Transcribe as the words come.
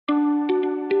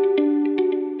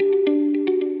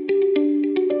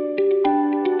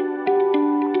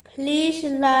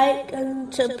like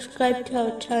and subscribe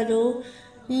to our channel.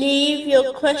 Leave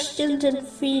your questions and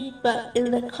feedback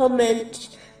in the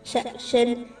comments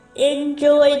section.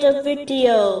 Enjoy the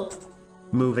video.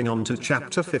 Moving on to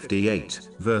chapter 58,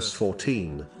 verse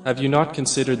 14. Have you not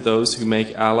considered those who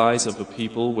make allies of a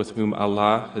people with whom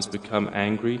Allah has become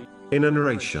angry? In a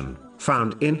narration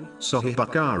found in Sahih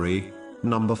Bukhari,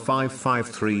 number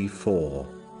 5534,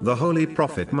 the Holy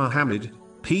Prophet Muhammad,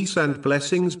 peace and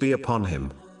blessings be upon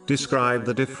him, described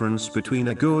the difference between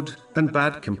a good and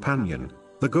bad companion.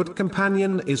 The good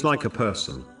companion is like a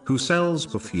person who sells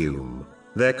perfume.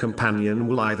 Their companion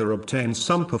will either obtain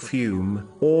some perfume,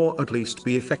 or at least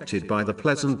be affected by the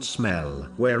pleasant smell.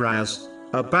 Whereas,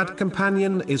 a bad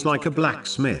companion is like a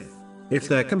blacksmith. If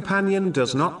their companion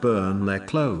does not burn their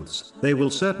clothes, they will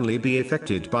certainly be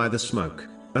affected by the smoke.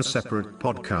 A separate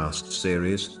podcast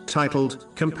series, titled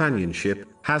Companionship,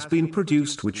 has been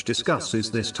produced which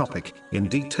discusses this topic in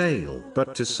detail.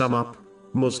 But to sum up,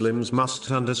 Muslims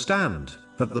must understand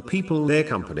that the people they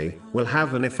accompany will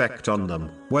have an effect on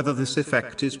them, whether this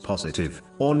effect is positive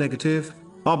or negative,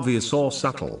 obvious or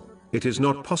subtle. It is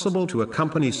not possible to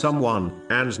accompany someone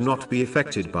and not be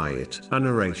affected by it. A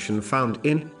narration found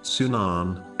in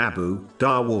Sunan Abu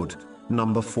Dawood,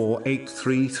 number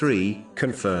 4833,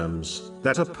 confirms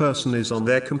that a person is on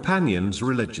their companion's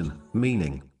religion,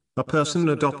 meaning, a person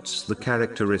adopts the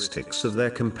characteristics of their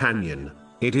companion.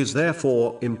 It is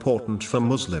therefore important for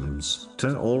Muslims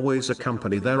to always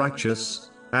accompany the righteous,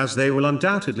 as they will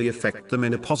undoubtedly affect them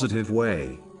in a positive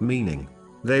way, meaning,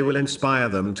 they will inspire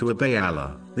them to obey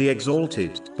Allah, the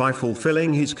Exalted, by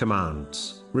fulfilling His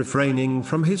commands, refraining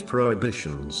from His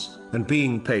prohibitions, and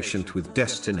being patient with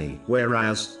destiny.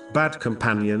 Whereas, bad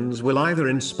companions will either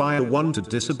inspire one to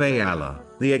disobey Allah,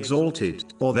 the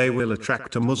Exalted, or they will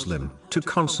attract a Muslim to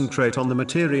concentrate on the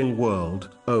material world,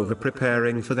 over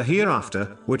preparing for the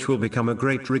hereafter, which will become a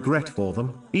great regret for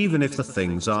them, even if the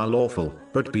things are lawful,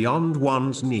 but beyond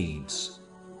one's needs.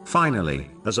 Finally,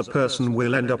 as a person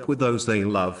will end up with those they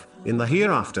love in the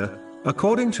hereafter,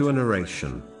 according to a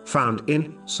narration found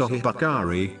in Sahih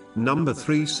Bukhari, number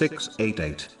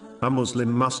 3688, a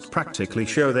Muslim must practically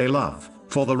show their love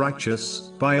for the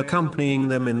righteous by accompanying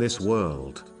them in this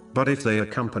world. But if they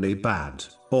accompany bad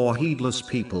or heedless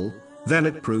people, then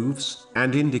it proves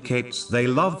and indicates their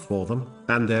love for them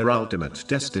and their ultimate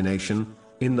destination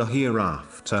in the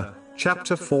hereafter.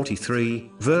 Chapter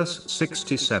 43, verse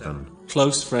 67.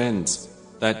 Close friends,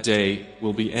 that day,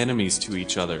 will be enemies to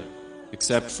each other,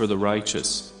 except for the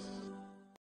righteous.